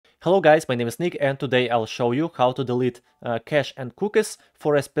Hello guys, my name is Nick and today I'll show you how to delete cache and cookies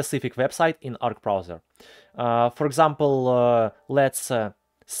for a specific website in Arc browser. For example, let's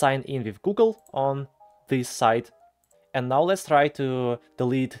sign in with Google on this site, and now let's try to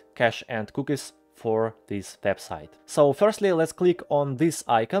delete cache and cookies for this website. So firstly, let's click on this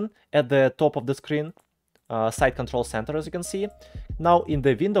icon at the top of the screen, Site Control Center, as you can see. Now in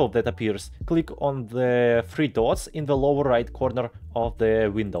the window that appears, click on the three dots in the lower right corner of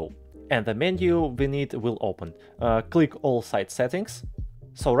the window, and the menu we need will open. Click All Site Settings.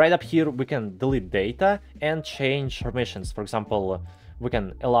 So right up here we can delete data and change permissions. For example, we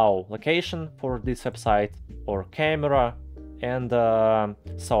can allow location for this website or camera and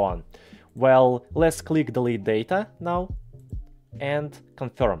so on. Well, let's click Delete Data now and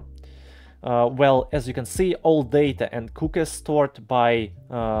confirm. Well, as you can see, all data and cookies stored by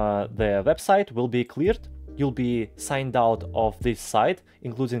the website will be cleared. You'll be signed out of this site,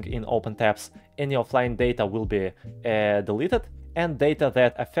 including in open tabs. Any offline data will be deleted, and data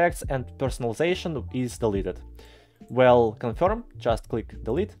that affects and personalization is deleted. Well, confirm, just click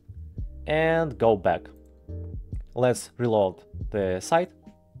delete and go back. Let's reload the site.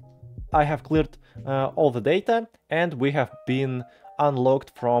 I have cleared all the data and we have been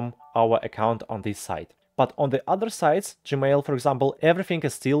unlocked from our account on this site. But on the other sites, Gmail, for example, everything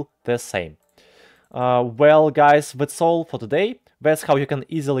is still the same. Well, guys, that's all for today. That's how you can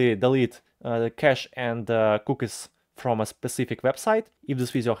easily delete cache and cookies from a specific website. If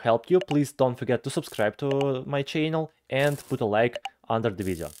this video helped you, please don't forget to subscribe to my channel and put a like under the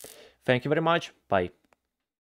video. Thank you very much. Bye.